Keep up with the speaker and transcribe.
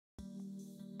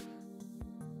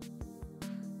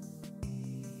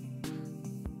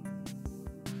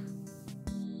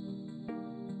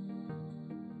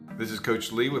This is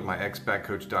Coach Lee with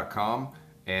myexpatcoach.com,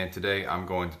 and today I'm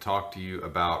going to talk to you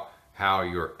about how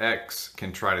your ex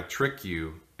can try to trick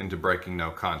you into breaking no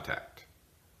contact.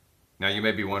 Now you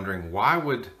may be wondering, why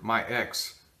would my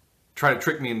ex try to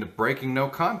trick me into breaking no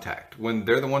contact when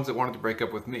they're the ones that wanted to break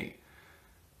up with me?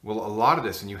 Well, a lot of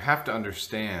this, and you have to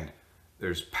understand,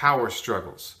 there's power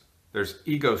struggles, there's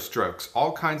ego strokes,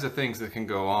 all kinds of things that can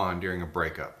go on during a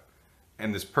breakup.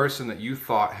 And this person that you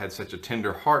thought had such a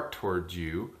tender heart towards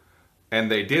you, and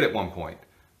they did at one point,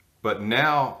 but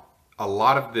now a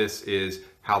lot of this is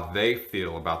how they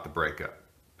feel about the breakup.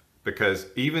 Because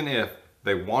even if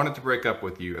they wanted to break up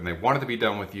with you and they wanted to be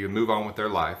done with you and move on with their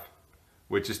life,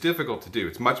 which is difficult to do,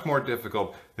 it's much more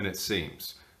difficult than it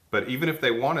seems. But even if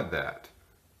they wanted that,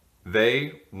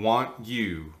 they want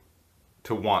you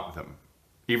to want them.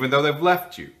 Even though they've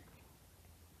left you,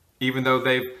 even though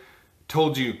they've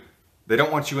told you they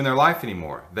don't want you in their life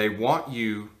anymore, they want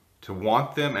you to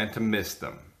want them and to miss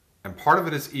them. And part of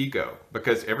it is ego,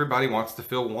 because everybody wants to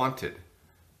feel wanted.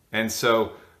 And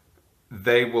so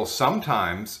they will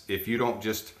sometimes, if you don't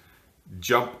just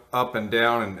jump up and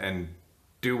down and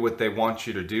do what they want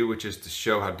you to do, which is to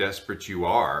show how desperate you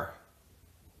are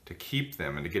to keep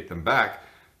them and to get them back,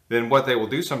 then what they will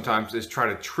do sometimes is try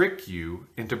to trick you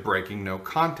into breaking no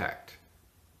contact.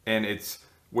 And it's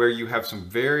where you have some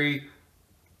very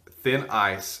thin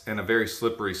ice and a very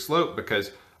slippery slope,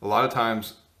 because a lot of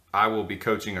times I will be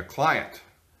coaching a client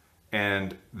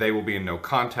and they will be in no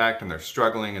contact and they're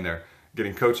struggling and they're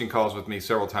getting coaching calls with me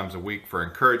several times a week for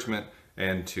encouragement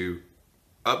and to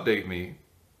update me.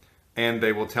 And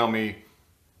they will tell me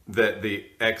that the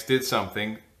ex did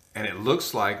something and it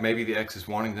looks like maybe the ex is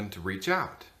wanting them to reach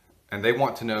out. And they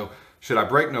want to know, should I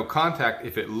break no contact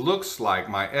if it looks like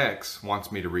my ex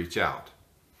wants me to reach out?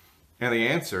 And the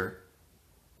answer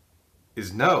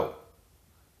is no.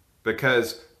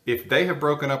 Because if they have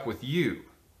broken up with you,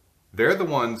 they're the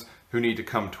ones who need to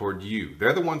come toward you.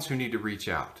 They're the ones who need to reach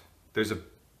out. There's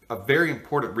a very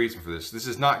important reason for this. This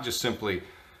is not just simply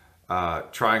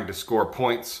trying to score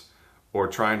points or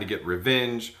trying to get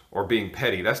revenge or being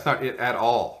petty. That's not it at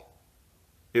all.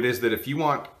 It is that if you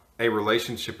want a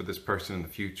relationship with this person in the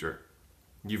future,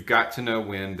 you've got to know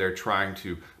when they're trying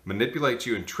to manipulate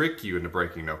you and trick you into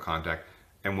breaking no contact,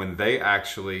 and when they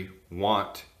actually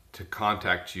want to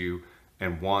contact you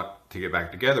and want to get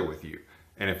back together with you.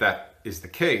 And if that is the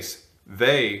case,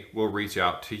 they will reach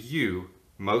out to you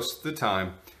most of the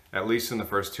time, at least in the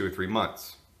first 2 or 3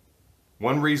 months.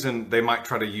 One reason they might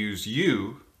try to use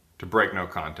you to break no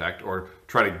contact or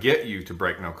try to get you to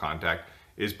break no contact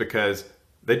is because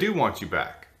they do want you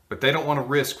back, but they don't want to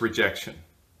risk rejection.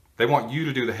 They want you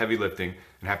to do the heavy lifting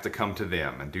and have to come to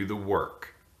them and do the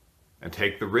work and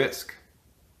take the risk.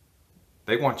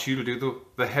 They want you to do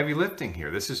the heavy lifting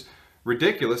here. This is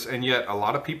ridiculous, and yet a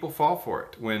lot of people fall for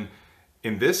it, when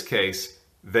in this case,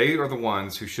 they are the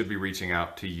ones who should be reaching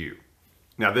out to you.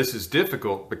 Now, this is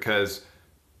difficult because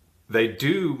they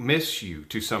do miss you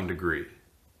to some degree,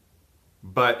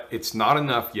 but it's not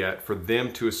enough yet for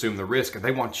them to assume the risk, and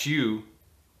they want you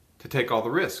to take all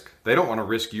the risk. They don't want to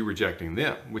risk you rejecting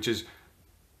them, which is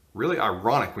really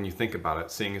ironic when you think about it,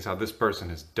 seeing as how this person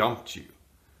has dumped you.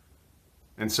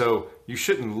 And so you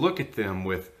shouldn't look at them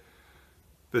with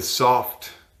the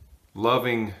soft,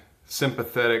 loving,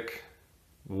 sympathetic,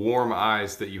 warm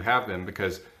eyes that you have them,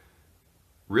 because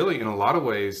really in a lot of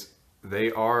ways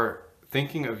they are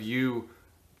thinking of you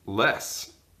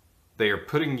less. They are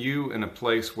putting you in a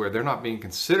place where they're not being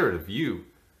considerate of you,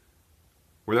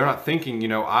 where they're not thinking,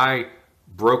 I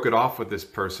broke it off with this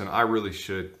person, I really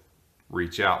should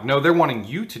reach out. No, they're wanting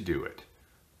you to do it.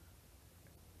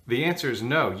 The answer is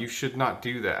no, you should not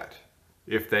do that.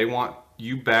 If they want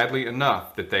you badly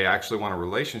enough that they actually want a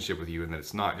relationship with you and that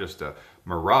it's not just a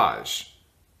mirage,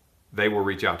 they will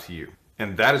reach out to you.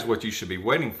 And that is what you should be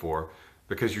waiting for,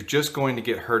 because you're just going to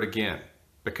get hurt again.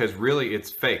 Because really it's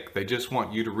fake. They just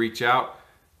want you to reach out,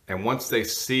 and once they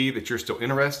see that you're still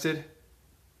interested,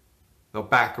 they'll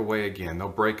back away again. They'll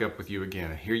break up with you again.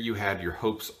 And here you had your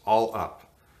hopes all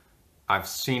up. I've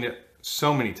seen it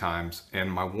so many times,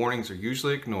 and my warnings are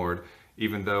usually ignored,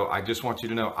 even though I just want you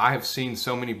to know I have seen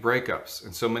so many breakups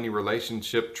and so many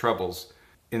relationship troubles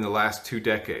in the last 2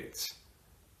 decades.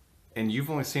 And you've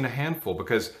only seen a handful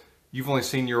because you've only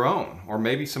seen your own, or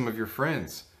maybe some of your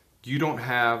friends. You don't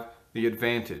have the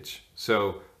advantage.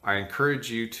 So I encourage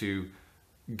you to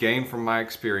gain from my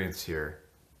experience here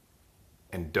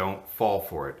and don't fall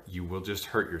for it. You will just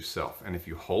hurt yourself. And if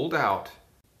you hold out,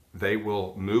 they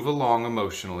will move along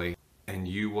emotionally, and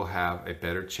you will have a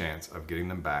better chance of getting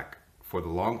them back for the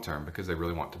long term, because they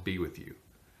really want to be with you.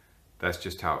 That's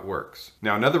just how it works.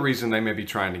 Now, another reason they may be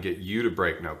trying to get you to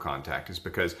break no contact is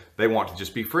because they want to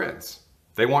just be friends.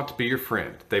 They want to be your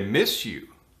friend. They miss you,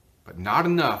 but not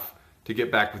enough to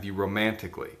get back with you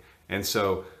romantically. And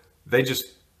so they just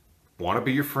want to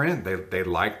be your friend. They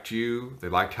liked you. They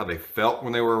liked how they felt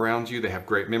when they were around you. They have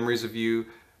great memories of you.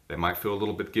 They might feel a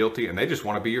little bit guilty, and they just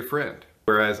want to be your friend.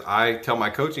 Whereas I tell my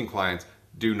coaching clients,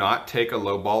 do not take a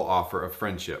lowball offer of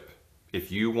friendship.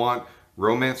 If you want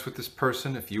romance with this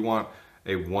person, if you want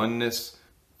a oneness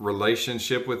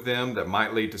relationship with them that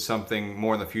might lead to something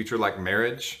more in the future like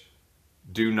marriage,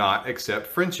 do not accept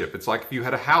friendship. It's like if you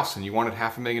had a house and you wanted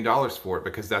 $500,000 for it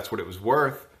because that's what it was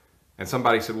worth, and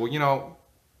somebody said, well, you know,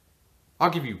 I'll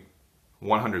give you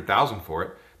 $100,000 for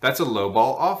it. That's a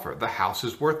lowball offer. The house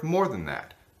is worth more than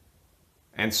that.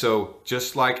 And so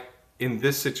just like in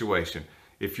this situation,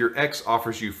 if your ex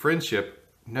offers you friendship,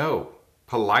 no,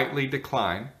 politely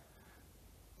decline,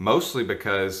 mostly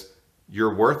because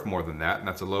you're worth more than that, and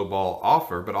that's a lowball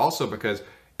offer, but also because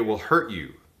it will hurt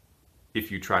you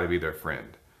if you try to be their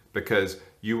friend, because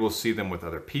you will see them with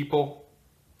other people.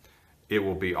 It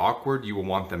will be awkward. You will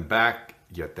want them back,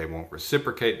 yet they won't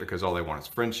reciprocate because all they want is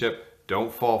friendship.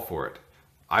 Don't fall for it.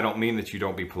 I don't mean that you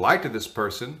don't be polite to this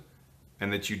person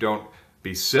and that you don't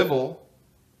be civil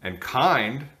and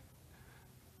kind,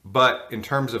 but in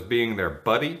terms of being their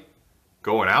buddy,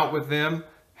 going out with them,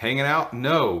 hanging out,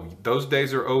 no, those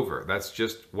days are over. That's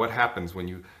just what happens when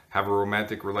you have a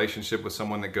romantic relationship with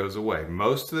someone that goes away.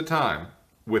 Most of the time,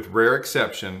 with rare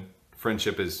exception,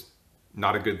 friendship is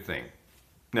not a good thing.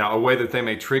 Now, a way that they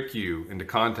may trick you into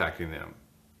contacting them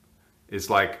is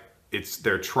like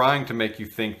they're trying to make you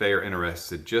think they are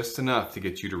interested just enough to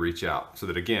get you to reach out so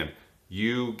that, again,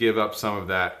 you give up some of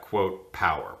that, quote,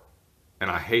 power.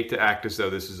 And I hate to act as though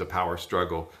this is a power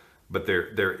struggle, but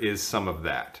there is some of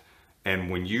that. And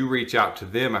when you reach out to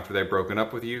them after they've broken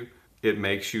up with you, it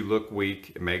makes you look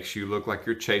weak. It makes you look like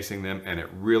you're chasing them, and it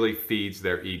really feeds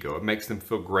their ego. It makes them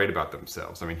feel great about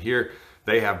themselves. I mean, here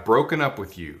they have broken up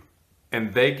with you,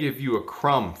 and they give you a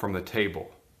crumb from the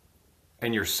table,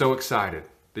 and you're so excited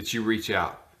that you reach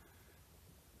out.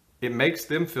 It makes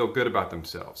them feel good about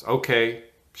themselves. Okay,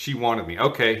 she wanted me.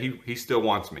 Okay, he still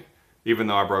wants me, even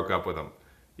though I broke up with him,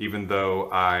 even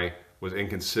though I was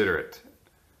inconsiderate,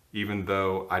 even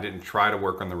though I didn't try to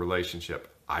work on the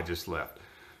relationship. I just left.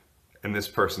 And this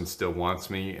person still wants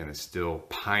me and is still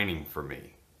pining for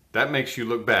me. That makes you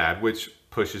look bad, which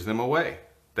pushes them away.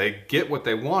 They get what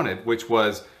they wanted, which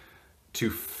was to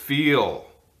feel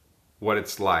what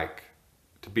it's like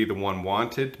to be the one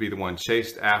wanted, to be the one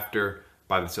chased after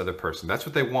by this other person. That's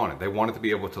what they wanted. They wanted to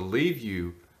be able to leave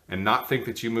you and not think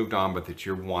that you moved on, but that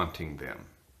you're wanting them.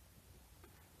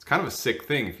 It's kind of a sick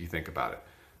thing if you think about it.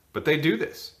 But they do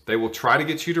this. They will try to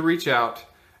get you to reach out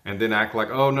and then act like,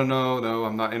 oh, no,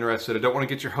 I'm not interested. I don't want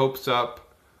to get your hopes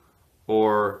up,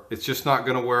 or it's just not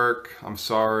going to work. I'm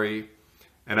sorry.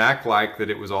 And act like that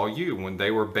it was all you when they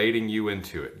were baiting you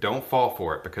into it. Don't fall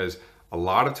for it, because a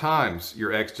lot of times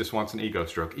your ex just wants an ego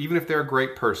stroke. Even if they're a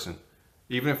great person,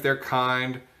 even if they're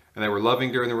kind and they were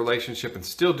loving during the relationship and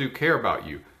still do care about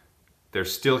you, they're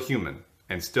still human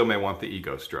and still may want the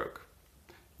ego stroke.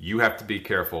 You have to be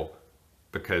careful,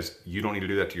 because you don't need to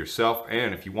do that to yourself.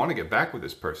 And if you want to get back with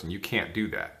this person, you can't do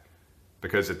that.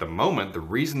 Because at the moment, the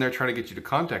reason they're trying to get you to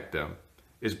contact them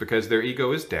is because their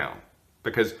ego is down.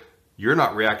 Because you're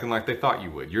not reacting like they thought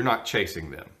you would. You're not chasing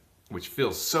them, which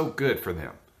feels so good for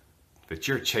them that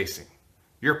you're chasing.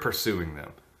 You're pursuing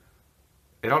them.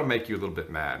 It ought to make you a little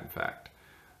bit mad, in fact.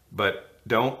 But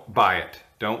don't buy it.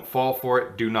 Don't fall for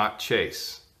it. Do not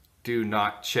chase. Do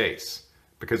not chase.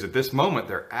 Because at this moment,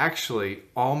 they're actually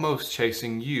almost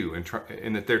chasing you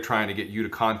in that they're trying to get you to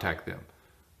contact them.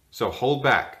 So hold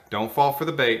back. Don't fall for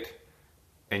the bait,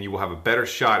 and you will have a better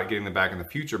shot at getting them back in the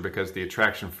future, because the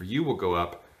attraction for you will go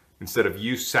up instead of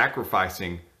you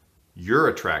sacrificing your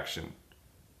attraction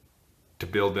to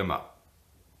build them up.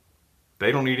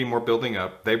 They don't need any more building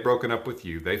up. They've broken up with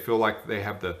you. They feel like they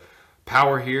have the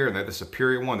power here and they're the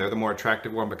superior one. They're the more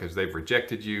attractive one because they've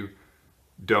rejected you.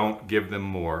 Don't give them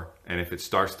more. And if it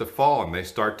starts to fall and they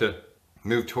start to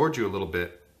move towards you a little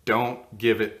bit, don't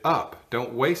give it up.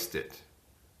 Don't waste it.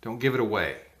 Don't give it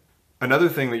away. Another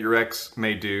thing that your ex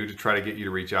may do to try to get you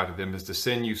to reach out to them is to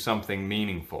send you something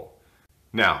meaningful.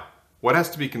 Now, what has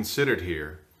to be considered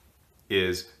here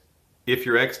is if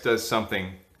your ex does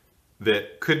something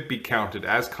that could be counted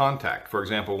as contact. For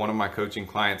example, one of my coaching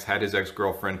clients had his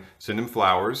ex-girlfriend send him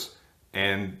flowers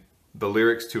and the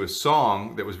lyrics to a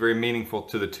song that was very meaningful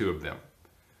to the two of them.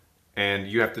 And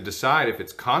you have to decide if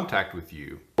it's contact with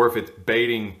you or if it's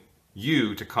baiting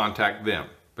you to contact them,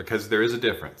 because there is a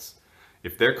difference.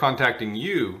 If they're contacting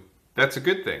you that's a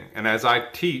good thing. And as I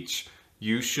teach,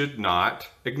 you should not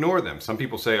ignore them. Some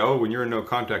people say, oh, when you're in no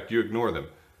contact, you ignore them.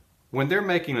 When they're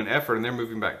making an effort and they're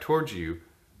moving back towards you,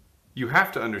 you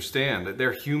have to understand that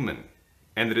they're human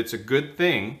and that it's a good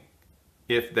thing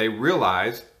if they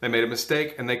realize they made a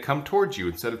mistake and they come towards you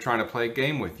instead of trying to play a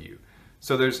game with you.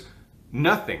 So there's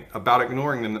nothing about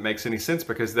ignoring them that makes any sense,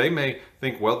 because they may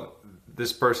think, well,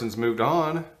 this person's moved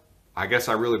on. I guess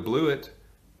I really blew it.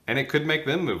 And it could make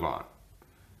them move on.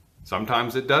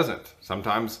 Sometimes it doesn't.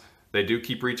 Sometimes they do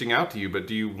keep reaching out to you, but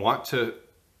do you want to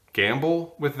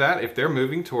gamble with that? If they're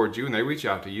moving towards you and they reach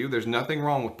out to you, there's nothing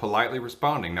wrong with politely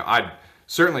responding. Now, I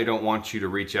certainly don't want you to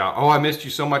reach out, oh, I missed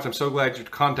you so much, I'm so glad you're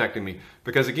contacting me.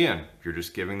 Because again, you're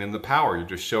just giving them the power. You're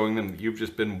just showing them that you've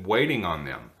just been waiting on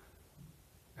them.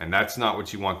 And that's not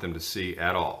what you want them to see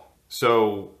at all.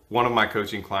 So one of my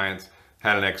coaching clients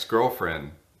had an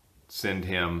ex-girlfriend send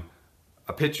him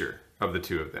a picture of the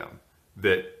two of them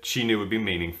that she knew would be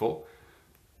meaningful.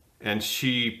 And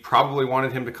she probably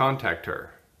wanted him to contact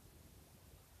her.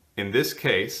 In this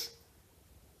case,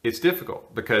 it's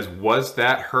difficult, because was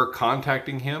that her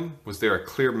contacting him? Was there a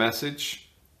clear message?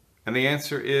 And the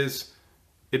answer is,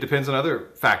 it depends on other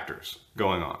factors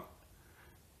going on.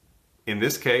 In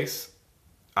this case,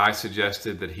 I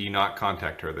suggested that he not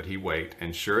contact her, that he wait,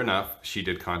 and sure enough, she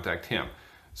did contact him.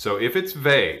 So if it's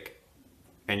vague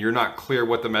and you're not clear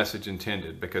what the message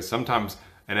intended, because sometimes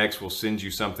an ex will send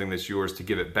you something that's yours to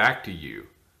give it back to you,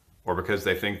 or because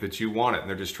they think that you want it and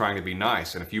they're just trying to be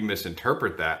nice. And if you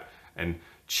misinterpret that and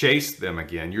chase them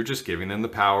again, you're just giving them the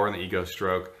power and the ego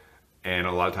stroke. And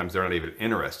a lot of times they're not even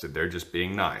interested. They're just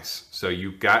being nice. So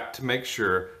you've got to make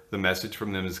sure the message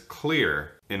from them is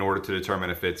clear in order to determine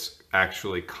if it's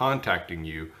actually contacting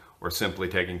you or simply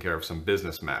taking care of some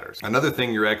business matters. Another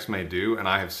thing your ex may do, and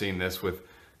I have seen this with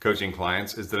coaching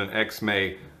clients, is that an ex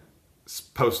may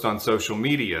post on social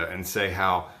media and say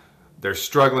how they're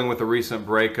struggling with a recent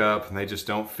breakup and they just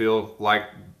don't feel like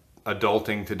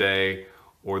adulting today,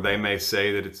 or they may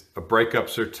say that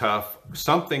breakups are tough,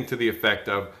 something to the effect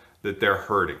of that they're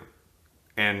hurting.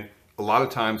 And a lot of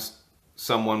times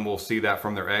someone will see that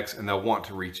from their ex and they'll want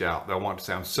to reach out. They'll want to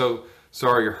say, I'm so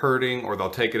sorry you're hurting, or they'll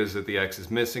take it as that the ex is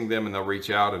missing them and they'll reach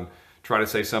out and try to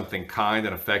say something kind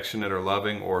and affectionate or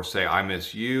loving, or say, I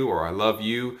miss you, or I love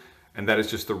you. And that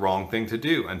is just the wrong thing to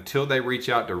do. Until they reach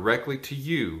out directly to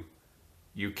you,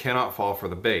 you cannot fall for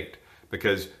the bait,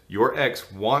 because your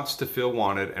ex wants to feel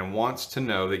wanted and wants to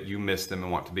know that you miss them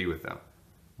and want to be with them.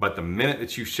 But the minute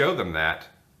that you show them that,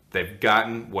 they've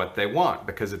gotten what they want,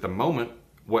 because at the moment,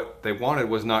 what they wanted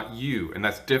was not you. And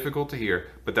that's difficult to hear,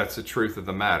 but that's the truth of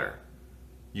the matter.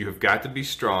 You have got to be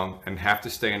strong and have to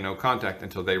stay in no contact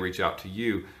until they reach out to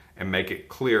you and make it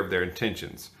clear of their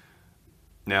intentions.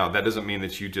 Now, that doesn't mean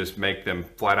that you just make them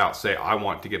flat out say, I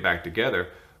want to get back together,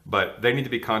 but they need to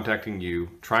be contacting you,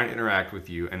 trying to interact with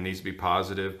you, and needs to be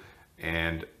positive,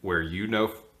 and where you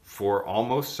know for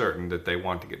almost certain that they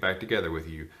want to get back together with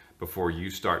you before you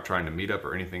start trying to meet up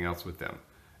or anything else with them.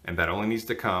 And that only needs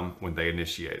to come when they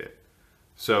initiate it.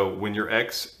 So when your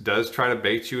ex does try to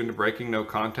bait you into breaking no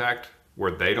contact,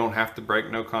 where they don't have to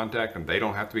break no contact and they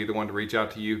don't have to be the one to reach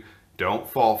out to you, don't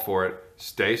fall for it.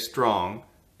 Stay strong,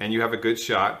 and you have a good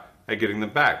shot at getting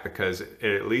them back, because it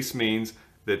at least means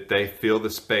that they feel the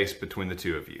space between the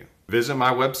two of you. Visit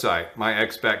my website,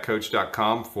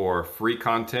 myexbackcoach.com, for free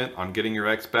content on getting your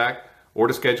ex back, or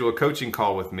to schedule a coaching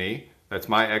call with me. That's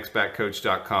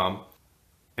myexbackcoach.com.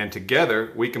 And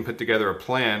together, we can put together a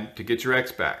plan to get your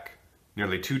ex back.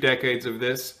 Nearly 2 decades of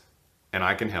this, and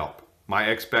I can help.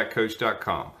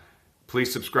 myexbackcoach.com.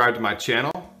 Please subscribe to my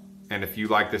channel, and if you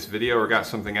like this video or got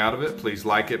something out of it, please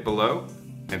like it below,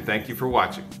 and thank you for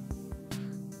watching.